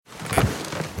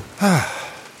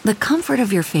The comfort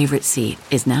of your favorite seat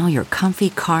is now your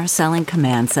comfy car selling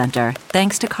command center,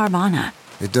 thanks to Carvana.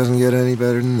 It doesn't get any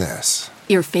better than this.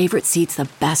 Your favorite seat's the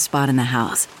best spot in the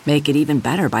house. Make it even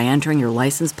better by entering your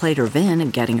license plate or VIN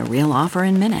and getting a real offer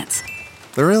in minutes.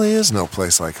 There really is no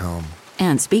place like home.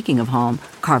 And speaking of home,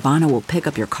 Carvana will pick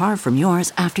up your car from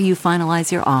yours after you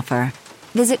finalize your offer.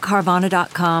 Visit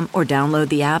Carvana.com or download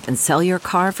the app and sell your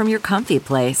car from your comfy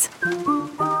place.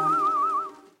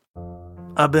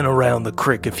 I've been around the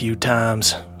creek a few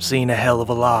times, seen a hell of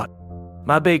a lot.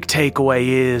 My big takeaway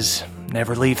is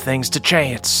never leave things to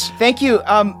chance. Thank you,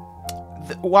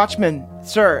 Watchman,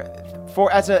 sir,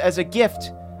 for as a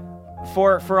gift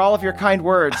for all of your kind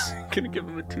words. Gonna give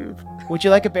him a tooth. Would you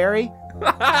like a berry?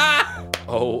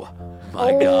 Oh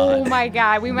my god. Oh my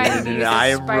god, we might need to use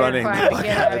I this am spider running. climb to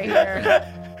get out of here.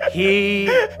 He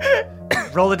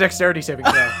roll a dexterity saving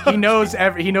throw. He knows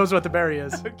what the berry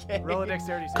is. Okay. Roll a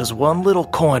dexterity saving. Cause one little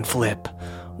coin flip,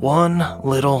 one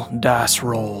little dice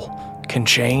roll can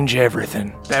change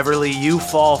everything. Beverly, you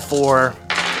fall for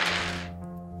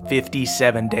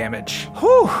 57 damage.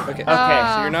 Whew. Okay,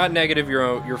 so you're not negative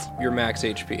your max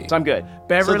HP. So I'm good.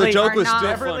 Beverly, So the joke was Are still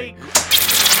not- funny.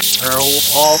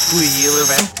 All three healer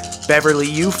Beverly,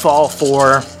 you fall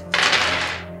for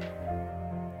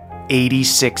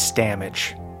 86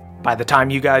 damage. By the time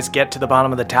you guys get to the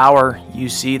bottom of the tower, you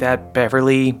see that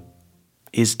Beverly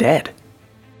is dead.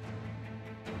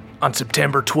 On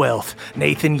September 12th,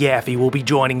 Nathan Yaffe will be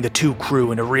joining the Two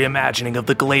Crew in a reimagining of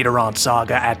the Gladeron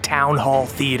saga at Town Hall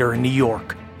Theater in New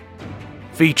York,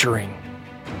 featuring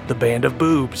the Band of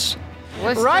Boobs,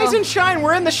 Rise and shine,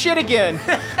 we're in the shit again.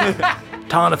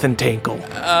 Tonathan Tinkle,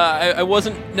 I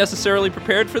wasn't necessarily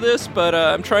prepared for this, but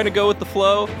I'm trying to go with the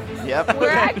flow. Yep.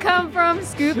 Where I come from,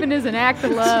 scooping is an act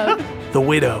of love. the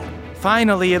Widow,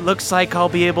 finally, it looks like I'll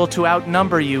be able to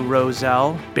outnumber you,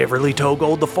 Roselle. Beverly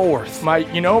Togold IV,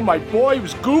 My boy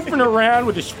was goofing around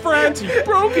with his friends. He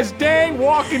broke his dang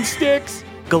walking sticks.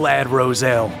 Galad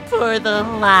Roselle, For the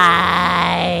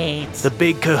light. the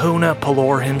Big Kahuna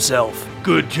Pelor himself.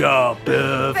 Good job,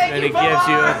 Bev. And he gives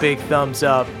you a big thumbs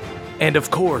up. And of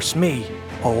course, me,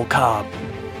 Old Cobb.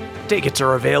 Tickets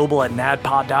are available at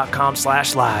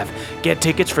nadpod.com/live. Get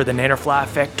tickets for the Nannerfly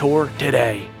Effect Tour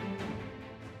today.